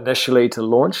Bowl initially to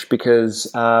launch because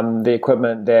the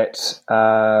equipment that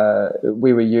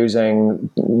we were using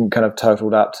kind of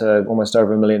totaled up to almost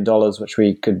over $1 million, which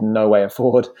we could no way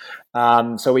afford.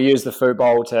 So we used the Food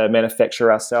Bowl to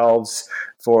manufacture ourselves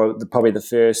for probably the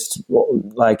first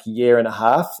year and a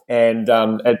half, and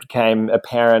it became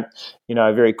apparent,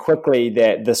 very quickly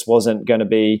that this wasn't going to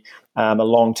be a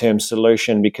long-term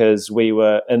solution, because we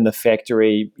were in the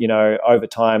factory, over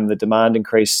time the demand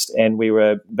increased, and we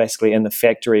were basically in the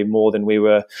factory more than we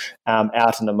were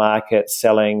out in the market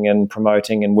selling and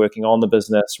promoting and working on the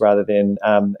business rather than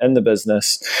in the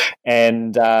business.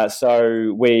 And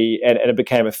so it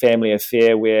became a family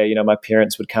affair where, my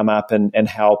parents would come up and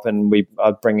help, and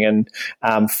I'd bring in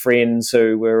friends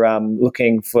who were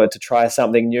looking to try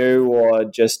something new, or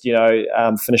just,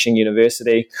 finishing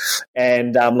university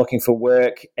and looking for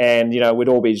work, and we'd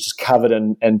all be just covered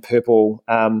in purple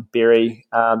berry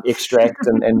extract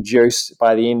and juice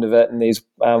by the end of it, and these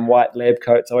white lab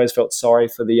coats. I always felt sorry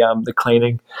for the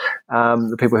cleaning,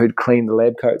 the people who'd clean the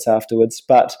lab coats afterwards.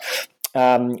 But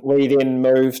we then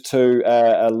moved to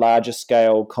a larger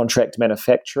scale contract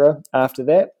manufacturer after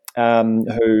that,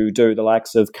 who do the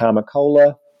likes of Karma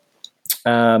Cola,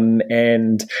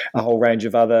 and a whole range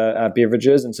of other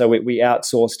beverages. And so we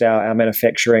outsourced our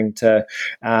manufacturing to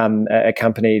a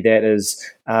company that is,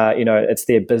 it's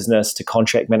their business to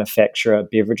contract manufacture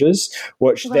beverages,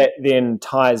 which that then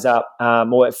ties up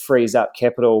or it frees up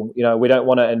capital. We don't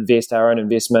want to invest our own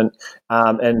investment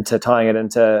into tying it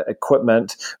into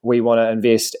equipment. We want to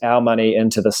invest our money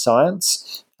into the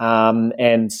science.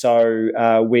 And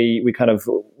so we kind of,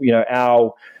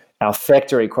 our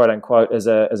factory, quote unquote, is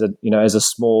a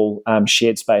small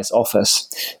shared space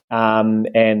office,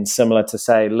 and similar to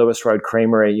say Lewis Road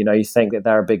Creamery. You think that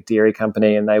they're a big dairy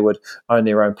company and they would own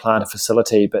their own plant or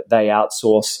facility, but they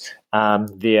outsource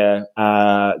their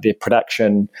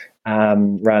production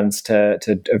runs to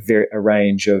a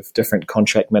range of different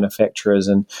contract manufacturers,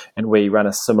 and we run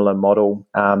a similar model.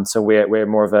 So we're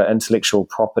more of an intellectual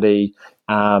property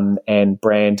and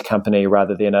brand company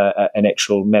rather than an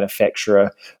actual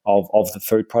manufacturer of the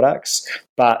food products.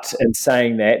 But in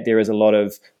saying that, there is a lot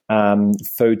of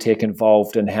food tech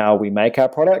involved in how we make our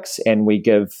products, and we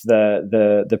give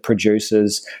the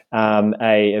producers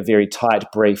a very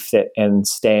tight brief and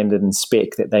standard and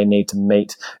spec that they need to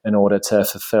meet in order to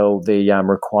fulfill the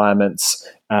requirements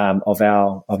of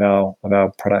our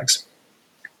products.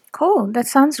 Cool, that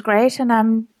sounds great, and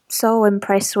I'm so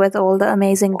impressed with all the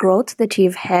amazing growth that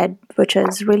you've had, which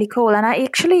is really cool. And I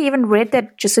actually even read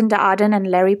that Jacinda Ardern and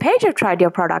Larry Page have tried your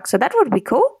product, so that would be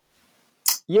cool.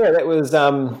 Yeah, that was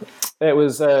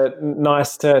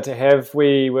nice to have.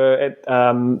 We were at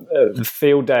the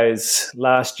field days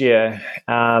last year,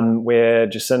 where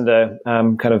Jacinda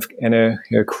kind of and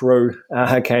her crew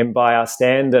came by our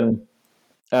stand, and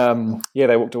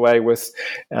they walked away with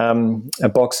a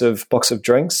box of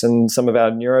drinks and some of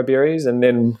our neuroberries, and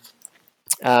then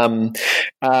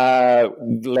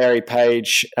Larry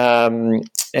Page,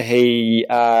 he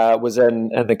was in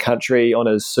the country on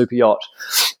his super yacht,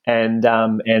 and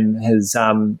his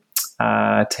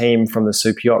team from the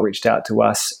super yacht reached out to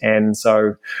us, and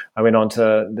so I went on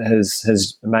to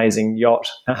his amazing yacht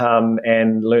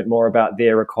and learnt more about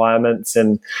their requirements,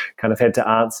 and kind of had to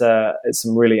answer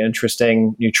some really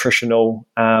interesting nutritional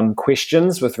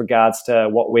questions with regards to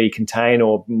what we contain,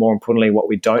 or more importantly, what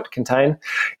we don't contain.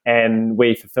 And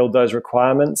we fulfilled those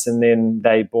requirements, and then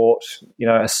they bought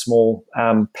a small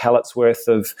pallet's worth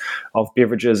of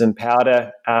beverages and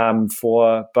powder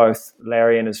for both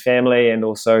Larry and his family, and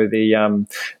also the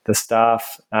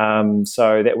staff.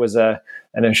 So that was an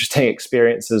interesting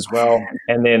experience as well.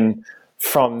 And then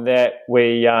from that,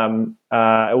 we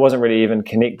it wasn't really even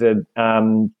connected,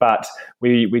 but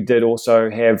we did also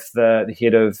have the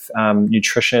head of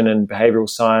nutrition and behavioral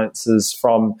sciences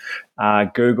from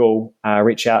Google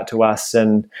reach out to us,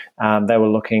 and they were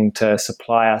looking to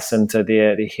supply us into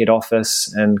their head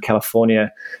office in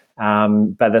California.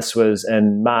 But this was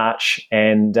in March,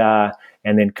 and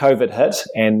then COVID hit,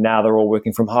 and now they're all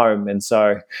working from home. And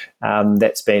so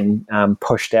that's been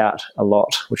pushed out a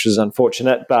lot, which is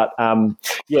unfortunate. But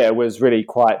it was really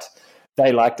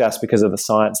they liked us because of the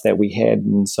science that we had.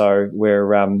 And so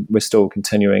we're still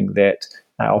continuing that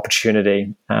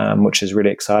opportunity, which is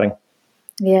really exciting.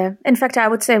 Yeah. In fact, I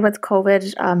would say with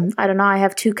COVID, I don't know, I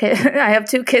have two kids. I have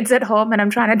 2 kids at home, and I'm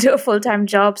trying to do a full-time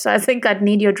job. So I think I'd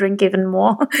need your drink even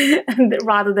more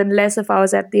rather than less if I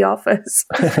was at the office.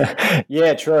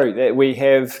 Yeah, true.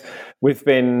 We've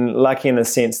been lucky in the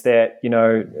sense that,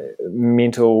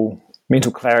 mental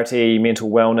clarity, mental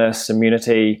wellness,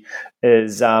 immunity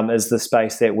is the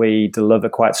space that we deliver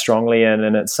quite strongly in,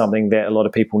 and it's something that a lot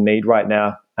of people need right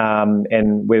now.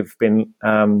 And we've been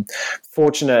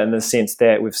fortunate in the sense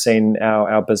that we've seen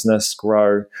our business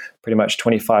grow pretty much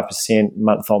 25%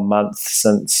 month on month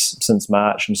since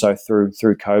March, and so through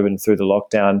COVID and through the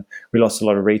lockdown, we lost a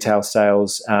lot of retail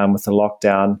sales with the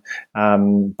lockdown,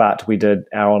 but we did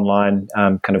our online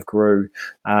kind of grew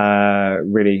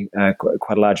really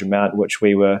quite a large amount, which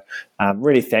we were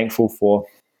really thankful for.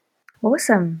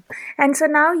 Awesome. And so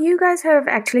now you guys have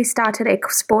actually started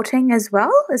exporting as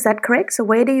well. Is that correct? So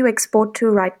where do you export to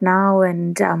right now?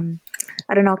 And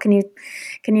I don't know, can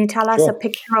you tell us a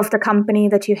picture of the company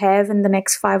that you have in the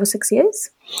next 5 or 6 years?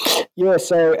 Yeah,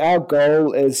 so our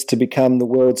goal is to become the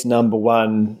world's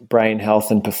 #1 brain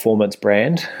health and performance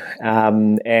brand.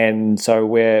 And so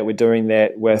we're doing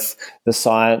that with the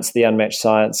science, the unmatched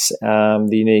science, the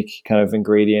unique kind of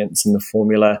ingredients and the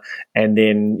formula, and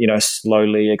then,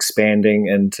 slowly expanding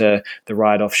into the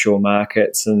right offshore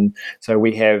markets. And so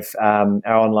we have our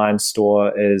online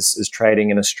store is trading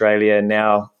in Australia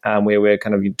now, where we're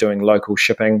kind of doing local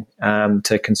shipping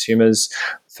to consumers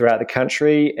throughout the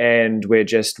country, and we're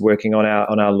just working on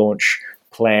our launch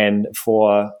plan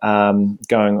for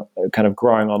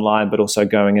growing online, but also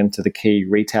going into the key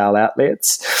retail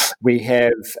outlets. We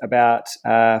have about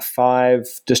 5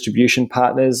 distribution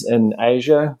partners in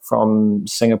Asia, from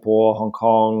Singapore, Hong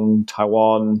Kong,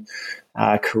 Taiwan,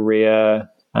 Korea,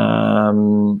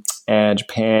 and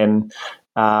Japan.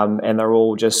 And they're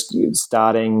all just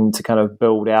starting to kind of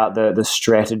build out the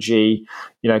strategy.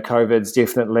 COVID's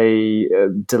definitely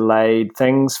delayed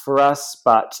things for us,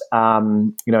 but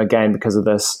again, because of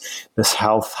this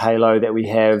health halo that we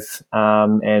have,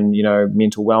 and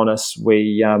mental wellness,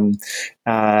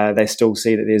 they still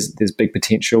see that there's big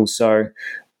potential. So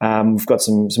we've got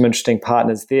some interesting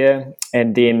partners there,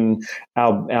 and then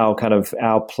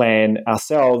our plan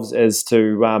ourselves is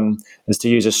to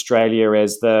use Australia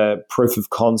as the proof of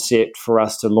concept for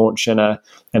us to launch in a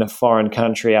foreign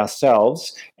country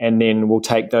ourselves, and then we'll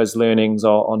take those learnings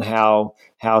on how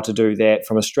to do that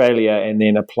from Australia, and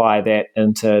then apply that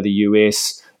into the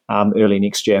US early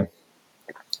next year.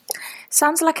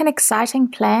 Sounds like an exciting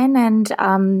plan,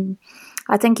 and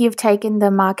I think you've taken the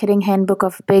marketing handbook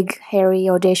of big, hairy,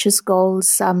 audacious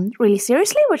goals really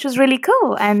seriously, which is really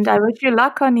cool. And I wish you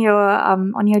luck on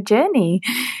your journey.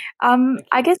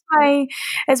 I guess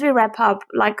as we wrap up,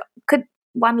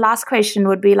 one last question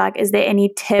would be is there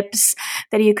any tips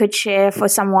that you could share for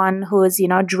someone who is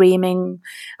dreaming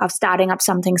of starting up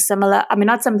something similar? I mean,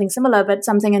 not something similar, but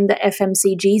something in the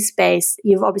FMCG space.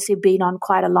 You've obviously been on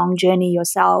quite a long journey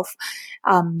yourself.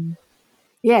 So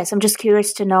I'm just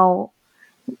curious to know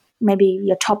maybe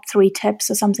your top 3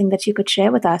 tips or something that you could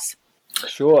share with us.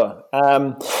 Sure.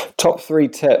 Top 3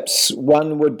 tips.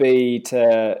 One would be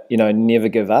to, never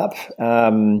give up.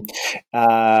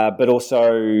 But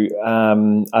also,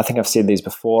 I think I've said these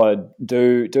before,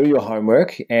 do your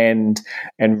homework and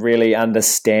really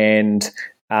understand,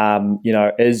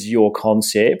 is your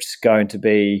concept going to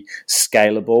be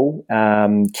scalable?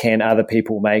 Can other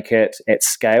people make it at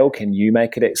scale? Can you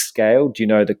make it at scale? Do you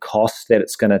know the cost that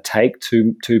it's going to take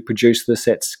to produce this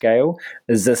at scale?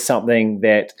 Is this something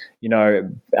that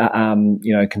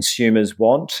consumers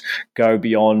want? Go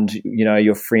beyond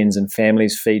your friends and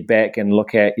family's feedback and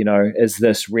look at is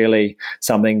this really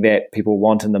something that people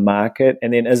want in the market?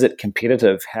 And then, is it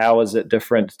competitive? How is it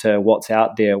different to what's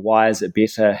out there? Why is it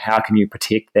better? How can you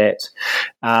protect that?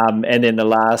 And then the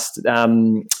last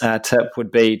tip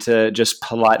would be to just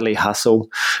politely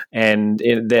hustle, and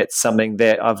that's something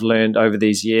that I've learned over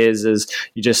these years. Is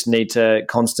you just need to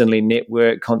constantly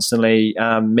network, constantly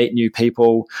meet new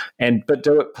people, but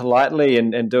do it politely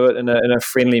and do it in a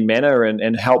friendly manner,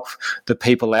 and help the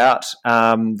people out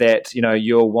that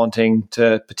you're wanting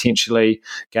to potentially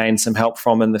gain some help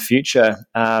from in the future.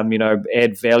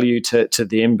 Add value to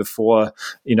them before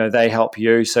they help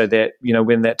you, so that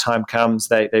when that time comes,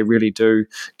 they really do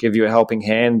give you a helping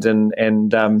hand.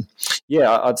 And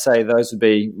I'd say those would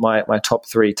be my top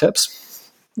 3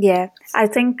 tips. Yeah, I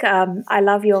think I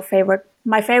love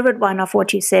my favorite one of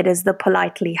what you said is the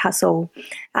politely hustle.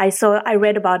 I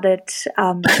read about it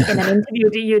in an interview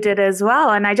you did as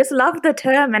well, and I just love the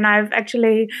term. And I've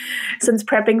actually, since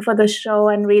prepping for the show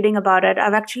and reading about it,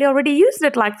 I've actually already used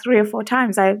it 3 or 4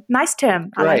 times. Nice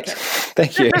term. I like it.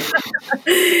 Thank you.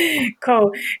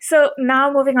 Cool. So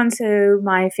now moving on to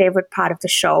my favorite part of the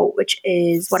show, which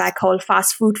is what I call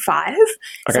Fast Food 5. Okay.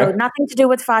 So nothing to do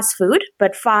with fast food,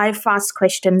 but 5 fast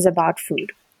questions about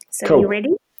food. So cool. Are you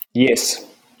ready? Yes.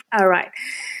 All right.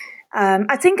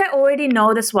 I think I already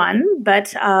know this one,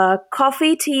 but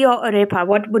coffee, tea, or arepa,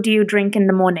 what would you drink in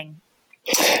the morning?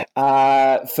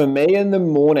 For me in the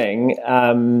morning,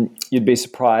 you'd be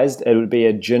surprised, it would be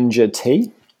a ginger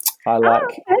tea. I like. Oh,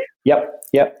 okay.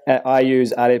 Yep. I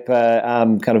use arepa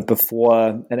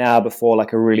an hour before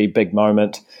a really big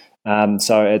moment.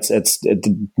 So it's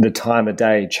the time of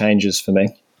day changes for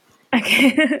me.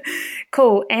 Okay,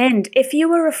 cool. And if you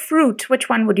were a fruit, which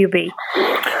one would you be?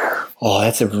 Oh,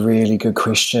 that's a really good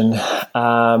question.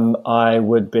 I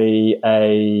would be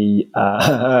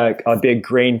I'd be a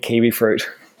green kiwi fruit.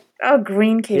 Oh,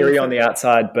 green kiwi. Hairy on the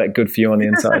outside, but good for you on the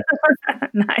inside.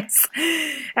 Nice.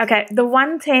 Okay, the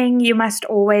one thing you must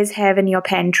always have in your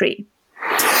pantry.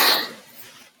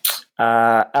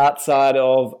 Outside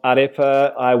of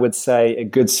arepa, I would say a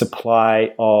good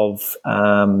supply of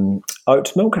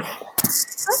oat milk.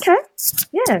 Okay,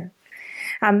 yeah.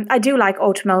 I do like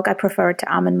oat milk. I prefer it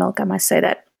to almond milk, I must say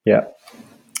that. Yeah.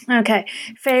 Okay,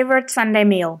 favorite Sunday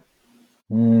meal?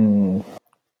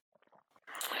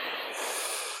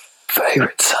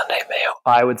 Favorite Sunday meal?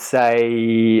 I would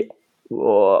say...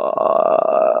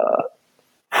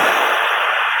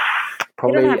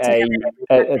 probably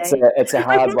it's a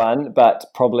hard one, but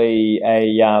probably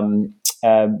a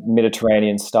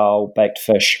Mediterranean style baked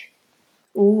fish.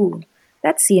 Ooh,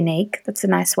 that's unique. That's a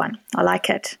nice one. I like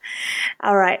it.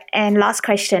 All right. And last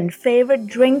question. Favorite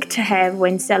drink to have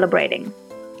when celebrating?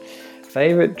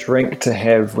 Favorite drink to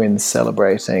have when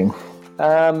celebrating?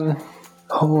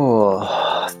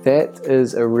 That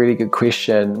is a really good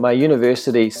question. My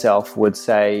university self would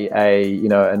say a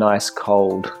nice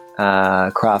cold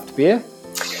craft beer.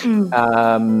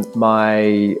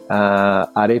 My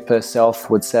arepa self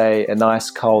would say a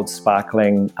nice cold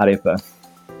sparkling arepa.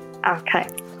 Okay,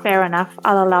 fair enough.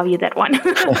 I'll allow you that one.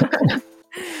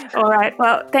 All right.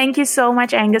 Well, thank you so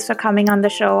much, Angus, for coming on the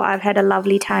show. I've had a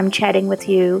lovely time chatting with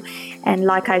you. And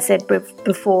like I said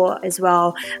before as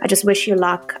well, I just wish you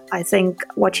luck. I think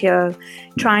what you're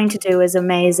trying to do is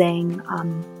amazing.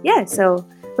 So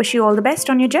wish you all the best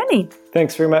on your journey.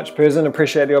 Thanks very much, Persin.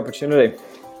 Appreciate the opportunity.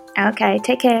 Okay,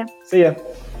 take care. See ya.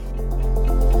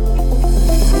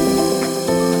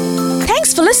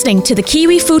 Thanks for listening to the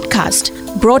Kiwi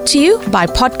Foodcast, brought to you by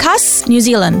Podcasts New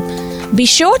Zealand. Be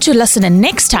sure to listen in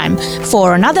next time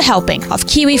for another helping of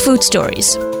Kiwi food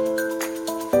stories.